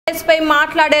కేసుపై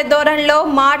మాట్లాడే ధోరణిలో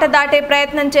మాట దాటే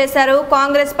ప్రయత్నం చేశారు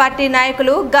కాంగ్రెస్ పార్టీ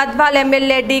నాయకులు గద్వాల్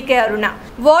ఎమ్మెల్యే డీకే అరుణ.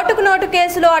 ఓటుకు నోటు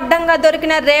కేసులో అడ్డంగా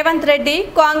దొరికిన రేవంత్ రెడ్డి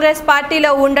కాంగ్రెస్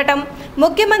పార్టీలో ఉండటం,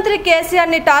 ముఖ్యమంత్రి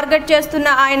కేసీఆర్ ని టార్గెట్ చేస్తున్న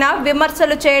ఆయన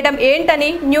విమర్శలు చేయడం ఏంటని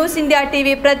న్యూస్ ఇండియా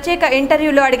టీవీ ప్రత్యేక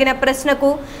ఇంటర్వ్యూలో అడిగిన ప్రశ్నకు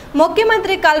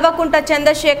ముఖ్యమంత్రి కల్వకుంట్ల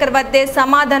చంద్రశేఖర్ వద్దే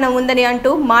సమాధానం ఉందని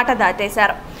అంటూ మాట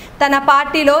దాటేశారు. తన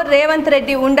పార్టీలో రేవంత్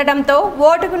రెడ్డి ఉండటంతో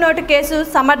ఓటుకు నోటు కేసు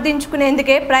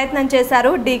సమర్థించుకునేందుకే ప్రయత్నం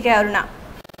చేశారు డీకే అరుణ.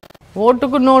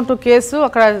 ఓటుకు నోటు కేసు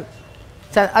అక్కడ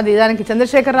అది దానికి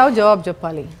చంద్రశేఖరరావు జవాబు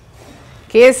చెప్పాలి,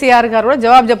 కేసీఆర్ గారు కూడా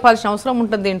జవాబు చెప్పాల్సిన అవసరం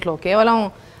ఉంటుంది. దీంట్లో కేవలం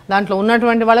దాంట్లో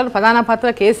ఉన్నటువంటి వాళ్ళ ప్రధాన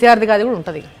పాత్ర కేసీఆర్ది కాదు కూడా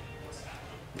ఉంటుంది.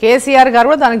 కేసీఆర్ గారు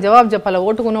కూడా దానికి జవాబు చెప్పాలి.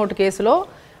 ఓటుకు నోటు కేసులో,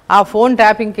 ఆ ఫోన్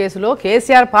ట్యాపింగ్ కేసులో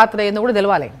కేసీఆర్ పాత్ర ఏందో కూడా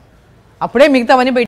తెలవాలి. అప్పుడే మిగతావన్నీ